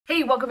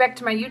Hey, welcome back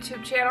to my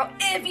YouTube channel.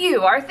 If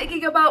you are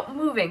thinking about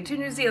moving to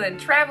New Zealand,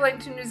 traveling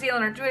to New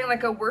Zealand, or doing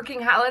like a working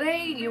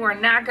holiday, you are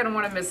not going to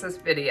want to miss this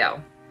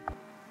video.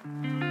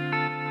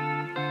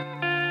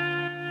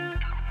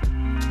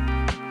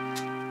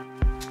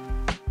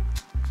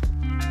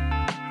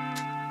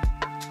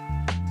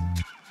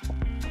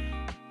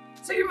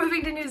 So you're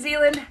moving to New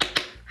Zealand?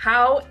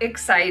 How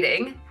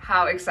exciting.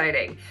 How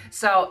exciting.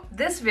 So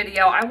this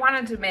video I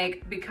wanted to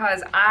make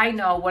because I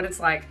know what it's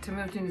like to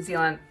move to New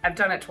Zealand. I've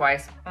done it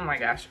twice. Oh my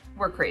gosh,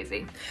 we're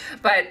crazy.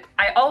 But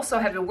I also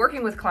have been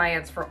working with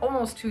clients for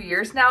almost 2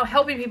 years now,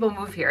 helping people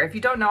move here. If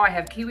you don't know, I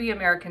have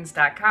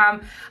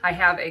KiwiAmericans.com. I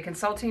have a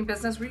consulting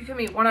business where you can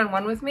meet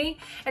one-on-one with me.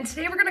 And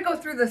today we're gonna go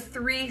through the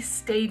 3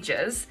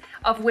 stages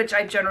of which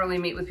I generally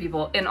meet with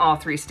people in all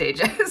 3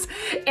 stages.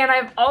 And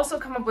I've also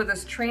come up with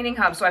this training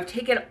hub. So I've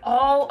taken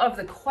all of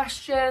the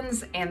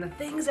questions and the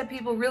things that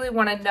people really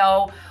want to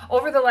know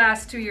over the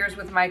last 2 years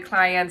with my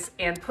clients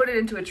and put it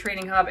into a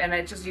training hub. And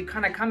it just, you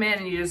kind of come in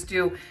and you just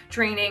do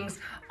trainings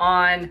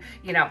on,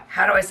 you know,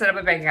 how do I set up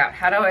a bank account?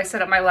 How do I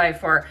set up my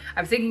life? Or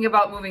I'm thinking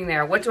about moving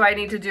there. What do I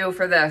need to do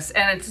for this?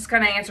 And it just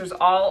kind of answers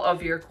all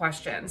of your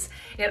questions.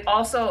 It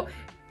also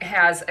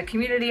has a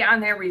community on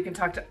there where you can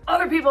talk to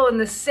other people in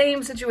the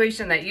same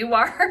situation that you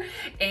are,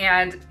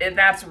 and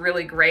that's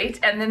really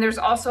great. And then there's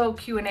also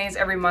Q&As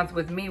every month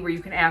with me where you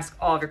can ask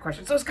all of your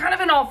questions. So it's kind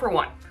of an all for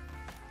one.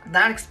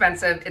 Not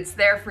expensive, it's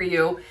there for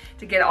you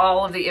to get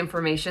all of the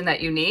information that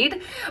you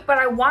need. But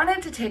I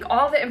wanted to take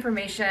all the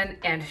information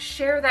and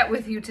share that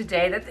with you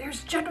today, that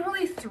there's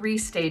generally 3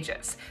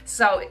 stages.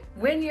 So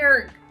when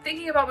you're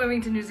thinking about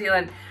moving to New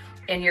Zealand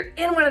and you're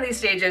in one of these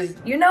stages,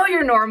 you know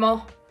you're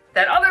normal,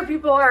 that other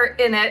people are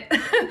in it,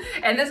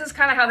 and this is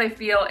kind of how they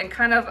feel, and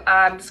kind of,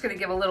 I'm just gonna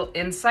give a little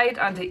insight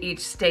onto each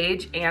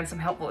stage and some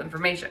helpful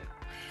information.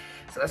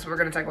 So that's what we're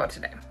gonna talk about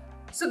today.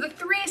 So the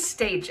 3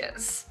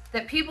 stages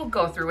that people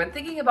go through when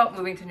thinking about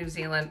moving to New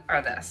Zealand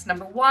are this.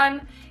 Number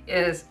 1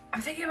 is,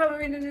 I'm thinking about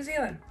moving to New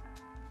Zealand.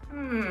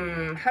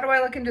 How do I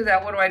look into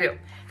that? What do I do?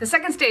 The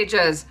second stage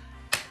is,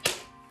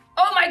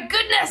 oh my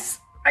goodness,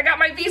 I got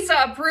my visa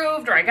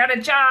approved, or I got a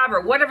job,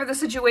 or whatever the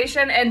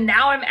situation, and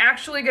now I'm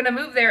actually gonna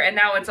move there, and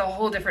now it's a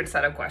whole different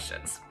set of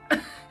questions.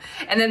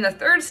 And then the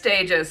third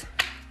stage is,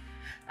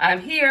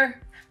 I'm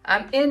here,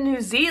 I'm in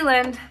New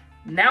Zealand,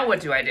 now what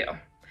do I do?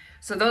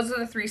 So those are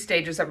the 3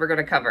 stages that we're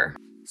gonna cover.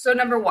 So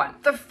number 1,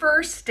 the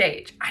first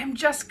stage, I'm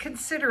just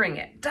considering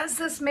it. Does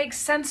this make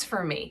sense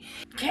for me?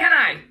 Can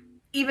I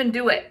even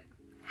do it?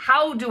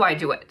 How do I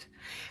do it?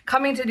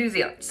 Coming to New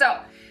Zealand.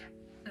 So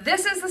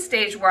this is the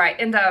stage where I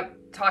end up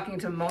talking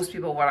to most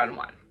people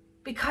one-on-one,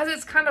 because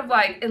it's kind of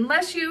like,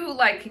 unless you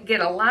can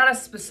get a lot of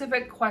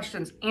specific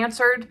questions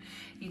answered,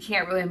 you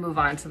can't really move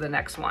on to the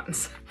next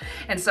ones.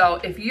 And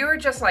so if you're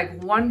just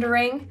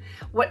wondering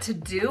what to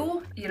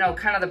do, you know,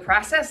 kind of the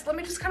process, let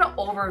me just kind of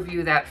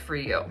overview that for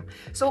you.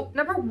 So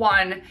number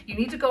 1, you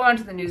need to go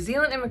onto the New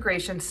Zealand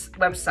immigration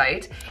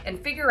website and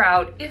figure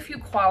out if you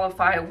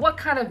qualify, what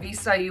kind of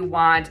visa you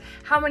want,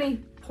 how many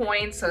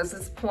points. So this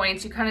is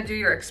points. You kind of do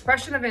your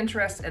expression of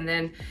interest, and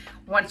then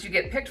once you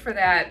get picked for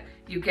that,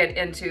 you get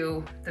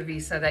into the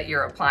visa that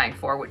you're applying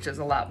for, which is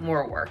a lot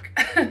more work.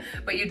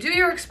 But you do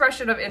your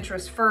expression of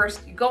interest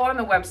first. You go on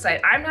the website.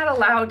 I'm not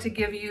allowed to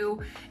give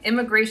you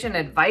immigration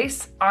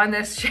advice on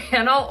this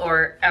channel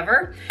or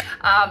ever.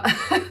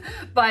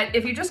 But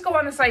if you just go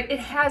on the site, it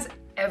has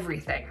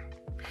everything.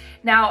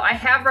 Now, I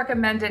have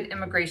recommended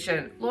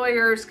immigration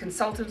lawyers,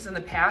 consultants in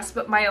the past,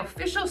 but my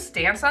official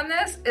stance on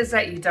this is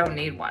that you don't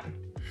need one.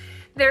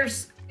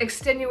 There's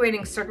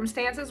extenuating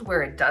circumstances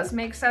where it does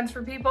make sense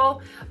for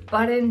people,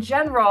 but in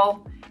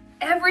general,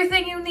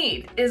 everything you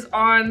need is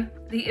on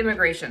the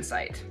immigration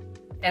site.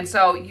 And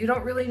so you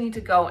don't really need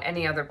to go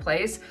any other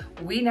place.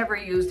 We never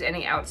used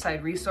any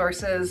outside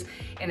resources,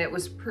 and it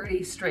was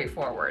pretty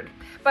straightforward.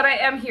 But I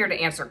am here to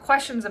answer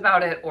questions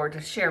about it or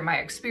to share my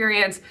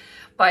experience.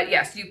 But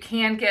yes, you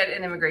can get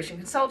an immigration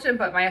consultant,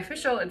 but my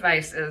official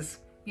advice is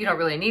you don't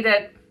really need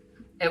it.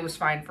 It was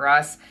fine for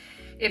us.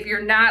 If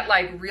you're not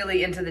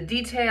really into the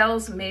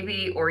details,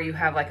 maybe, or you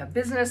have a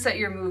business that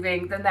you're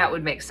moving, then that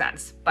would make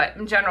sense. But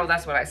in general,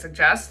 that's what I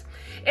suggest.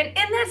 And in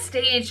that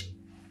stage,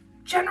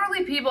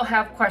 generally people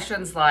have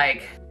questions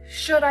like,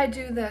 should I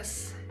do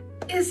this?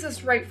 Is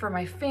this right for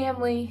my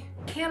family?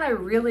 Can I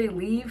really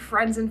leave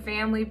friends and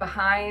family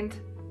behind?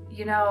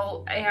 You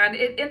know, and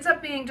it ends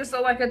up being just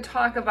a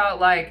talk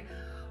about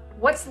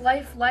what's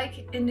life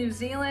like in New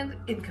Zealand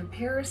in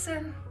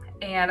comparison.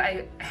 And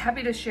I'm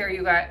happy to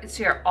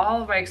share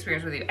all of my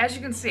experience with you. As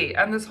you can see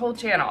on this whole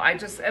channel, I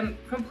just am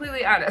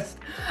completely honest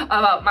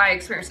about my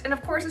experience. And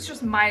of course, it's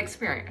just my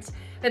experience.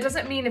 That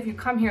doesn't mean if you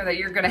come here that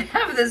you're gonna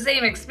have the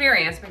same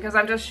experience, because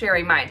I'm just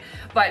sharing mine.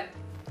 But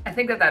I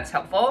think that that's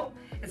helpful.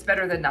 It's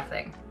better than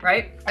nothing,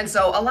 right? And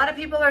so a lot of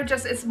people are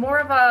just, it's more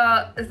of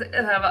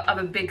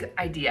a big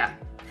idea.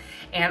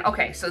 And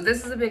okay, so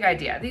this is a big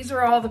idea. These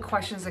are all the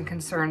questions and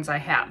concerns I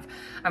have.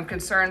 I'm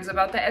concerned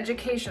about the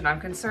education.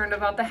 I'm concerned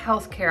about the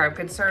healthcare. I'm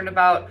concerned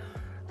about,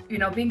 you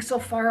know, being so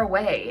far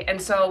away.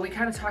 And so we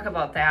kind of talk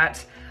about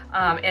that.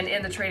 And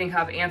in the Training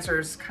Hub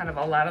answers kind of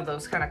a lot of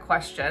those kind of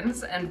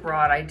questions and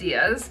broad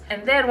ideas.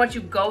 And then once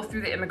you go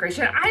through the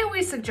immigration, I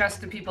always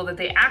suggest to people that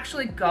they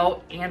actually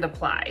go and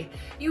apply.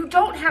 You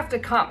don't have to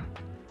come.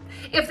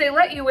 If they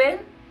let you in,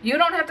 you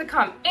don't have to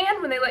come.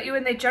 And when they let you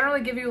in, they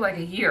generally give you like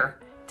a year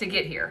to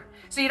get here.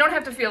 So you don't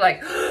have to feel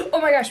like, oh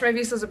my gosh, my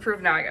visa's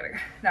approved, now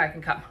I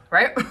can come,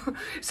 right?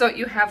 So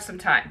you have some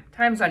time.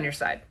 Time's on your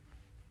side.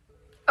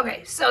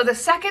 Okay, so the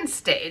second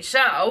stage,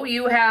 so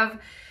you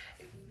have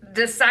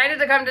decided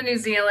to come to New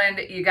Zealand,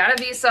 you got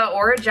a visa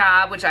or a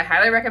job, which I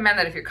highly recommend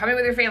that if you're coming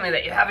with your family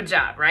that you have a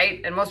job, right?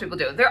 And most people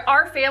do. There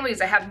are families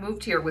that have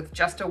moved here with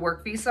just a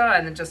work visa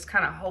and then just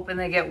kind of hoping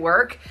they get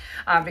work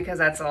because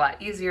that's a lot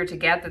easier to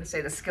get than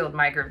say the skilled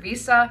migrant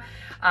visa.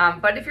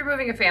 But if you're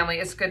moving a family,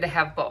 it's good to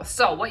have both.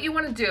 So what you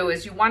want to do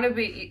is you want to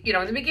be,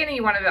 in the beginning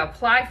you want to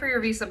apply for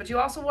your visa, but you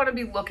also want to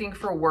be looking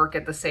for work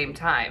at the same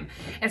time.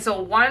 And so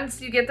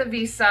once you get the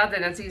visa,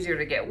 then it's easier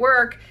to get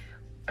work.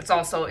 It's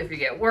also, if you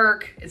get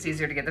work, it's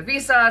easier to get the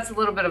visa. It's a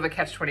little bit of a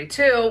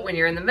catch-22 when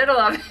you're in the middle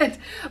of it,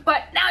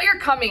 but now you're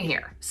coming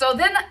here. So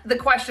then the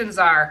questions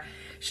are,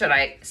 should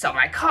I sell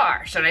my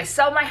car? Should I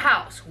sell my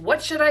house?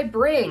 What should I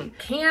bring?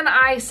 Can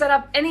I set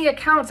up any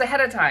accounts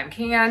ahead of time?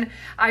 Can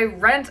I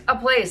rent a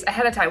place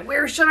ahead of time?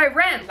 Where should I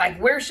rent? Like,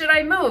 where should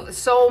I move?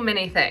 So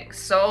many things,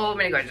 so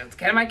many questions.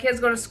 Can my kids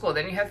go to school?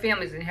 Then you have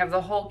families and you have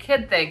the whole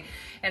kid thing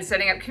and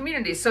setting up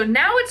communities. So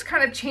now it's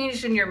kind of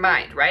changed in your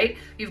mind, right?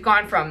 You've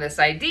gone from this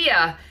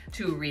idea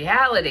to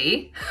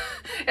reality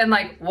and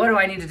like, what do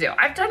I need to do?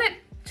 I've done it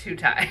 2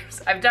 times.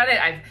 I've done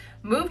it. I've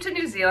moved to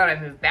New Zealand, I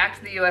moved back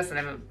to the US and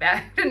I moved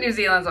back to New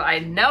Zealand. So I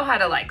know how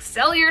to like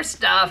sell your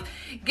stuff,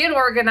 get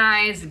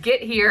organized,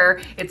 get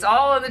here. It's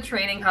all in the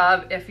Training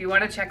Hub if you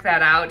want to check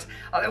that out.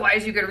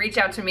 Otherwise you could reach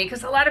out to me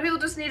because a lot of people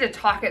just need to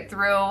talk it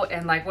through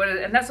and like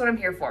and that's what I'm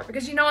here for.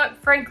 Because you know what,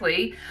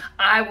 frankly,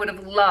 I would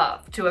have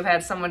loved to have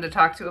had someone to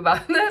talk to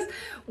about this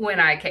when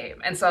I came.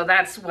 And so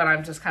that's what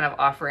I'm just kind of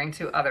offering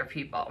to other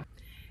people.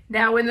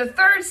 Now in the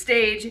third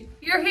stage,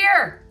 you're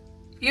here.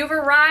 You've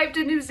arrived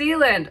in New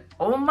Zealand.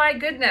 Oh my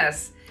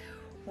goodness.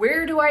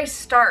 Where do I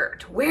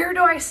start? Where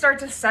do I start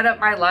to set up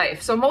my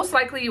life? So most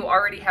likely you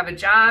already have a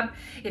job.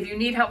 If you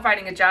need help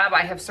finding a job,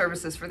 I have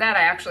services for that.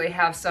 I actually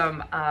have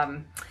some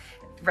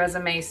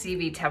resume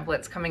CV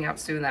templates coming up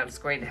soon that's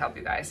going to help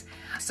you guys.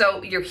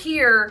 So you're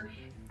here.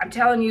 I'm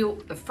telling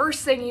you, the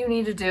first thing you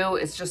need to do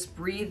is just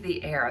breathe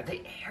the air.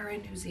 The air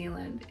in New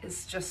Zealand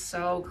is just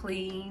so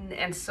clean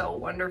and so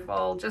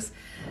wonderful. Just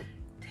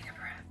take a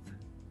breath,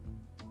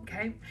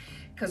 okay?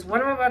 Because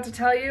what I'm about to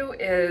tell you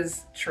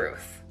is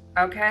truth,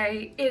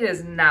 okay? It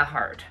is not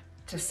hard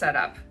to set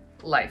up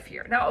life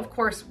here. Now, of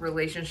course,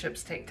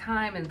 relationships take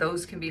time and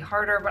those can be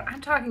harder, but I'm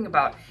talking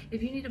about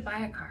if you need to buy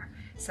a car,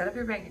 set up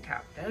your bank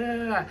account,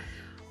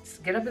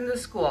 get up into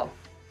school.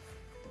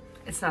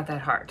 It's not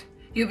that hard.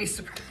 You'll be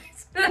surprised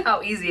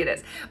how easy it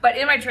is. But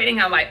in my Training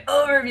Hub, I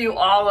overview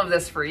all of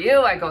this for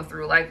you. I go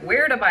through like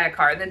where to buy a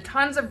car, and then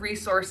tons of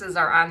resources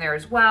are on there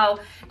as well,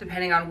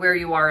 depending on where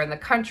you are in the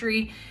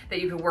country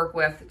that you can work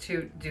with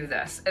to do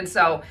this. And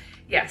so,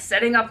 yeah,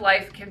 setting up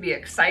life can be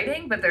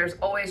exciting, but there's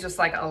always just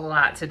like a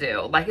lot to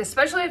do. Like,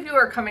 especially if you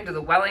are coming to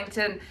the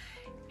Wellington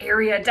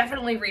area,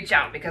 definitely reach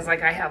out because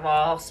like I have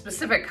all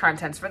specific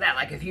contents for that.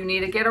 Like if you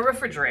need to get a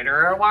refrigerator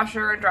or a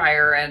washer and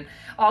dryer and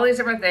all these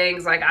different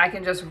things, like I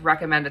can just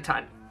recommend a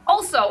ton.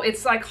 Also,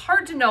 it's like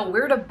hard to know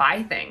where to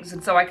buy things.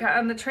 And so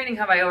on the Training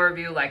Hub, I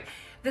overview like,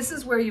 this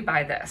is where you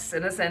buy this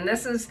and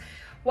this is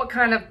what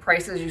kind of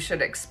prices you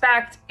should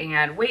expect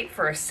and wait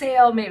for a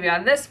sale maybe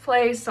on this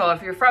place. So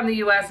if you're from the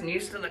US and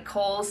used to the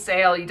Kohl's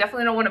sale, you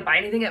definitely don't want to buy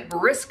anything at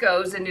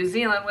Briscoe's in New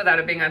Zealand without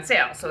it being on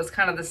sale. So it's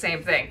kind of the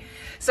same thing.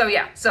 So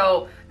yeah,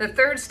 so the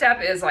third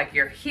step is like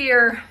you're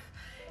here,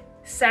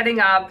 setting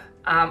up.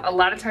 A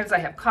lot of times I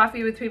have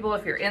coffee with people.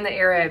 If you're in the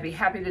area, I'd be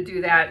happy to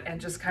do that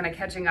and just kind of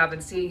catching up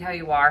and seeing how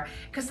you are.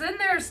 Because then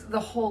there's the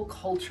whole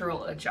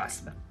cultural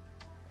adjustment.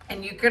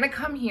 And you're gonna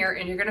come here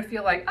and you're gonna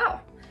feel like,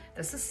 oh,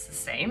 this is the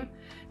same,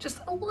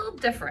 just a little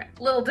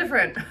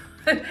different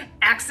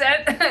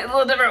accent, a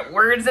little different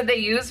words that they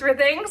use for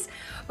things.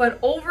 But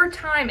over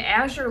time,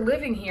 as you're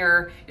living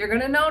here, you're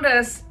gonna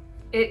notice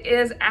it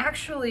is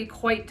actually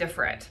quite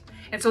different.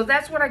 And so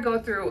that's what I go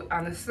through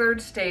on the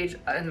third stage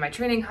in my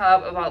Training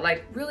Hub about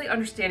like really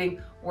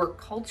understanding work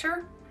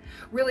culture,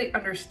 really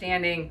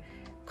understanding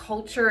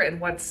culture and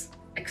what's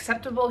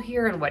acceptable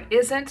here and what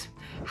isn't,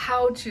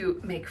 how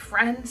to make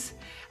friends,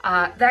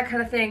 that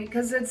kind of thing,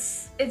 because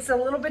it's a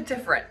little bit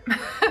different.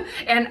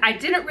 And I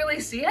didn't really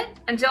see it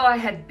until I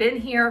had been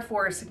here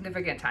for a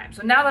significant time.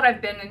 So now that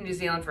I've been in New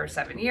Zealand for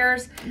 7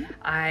 years,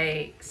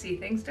 I see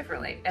things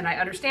differently and I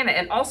understand it.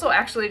 And also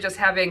actually just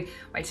having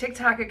my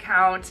TikTok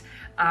account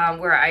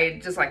where I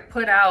just like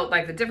put out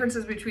like the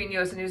differences between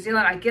US and New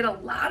Zealand, I get a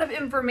lot of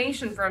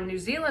information from New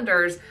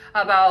Zealanders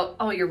about,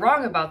 oh, you're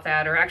wrong about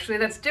that, or actually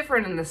that's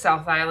different in the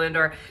South Island,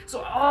 or or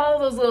so all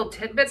those little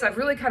tidbits I've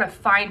really kind of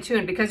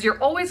fine-tuned, because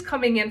you're always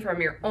coming in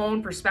from your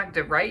own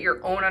perspective, right?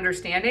 Your own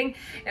understanding.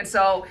 And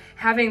so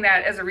having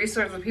that as a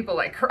resource with people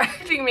like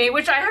correcting me,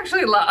 which I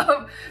actually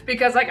love,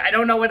 because like I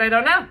don't know what I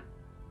don't know.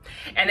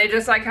 And they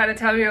just like kind of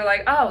tell me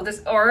like, oh,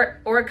 this,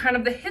 or kind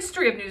of the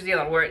history of New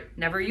Zealand, where it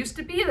never used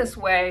to be this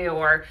way,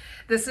 or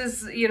this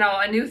is, you know,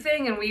 a new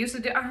thing and we used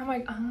to do. I'm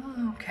like,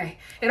 oh, okay,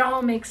 it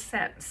all makes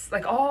sense.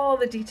 Like all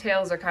the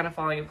details are kind of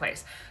falling in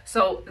place.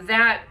 So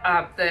that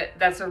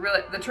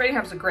the Trading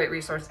Hub's a great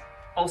resource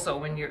also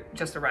when you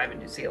just arrive in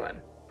New Zealand.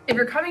 If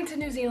you're coming to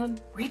New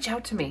Zealand, reach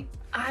out to me.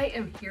 I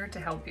am here to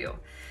help you.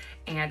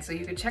 And so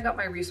you can check out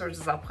my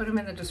resources. I'll put them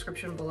in the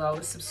description below.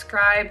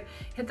 Subscribe,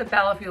 hit the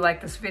bell if you like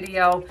this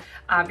video,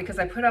 because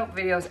I put out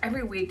videos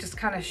every week just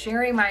kind of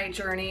sharing my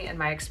journey and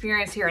my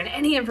experience here and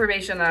any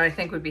information that I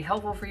think would be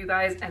helpful for you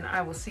guys. And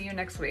I will see you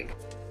next week.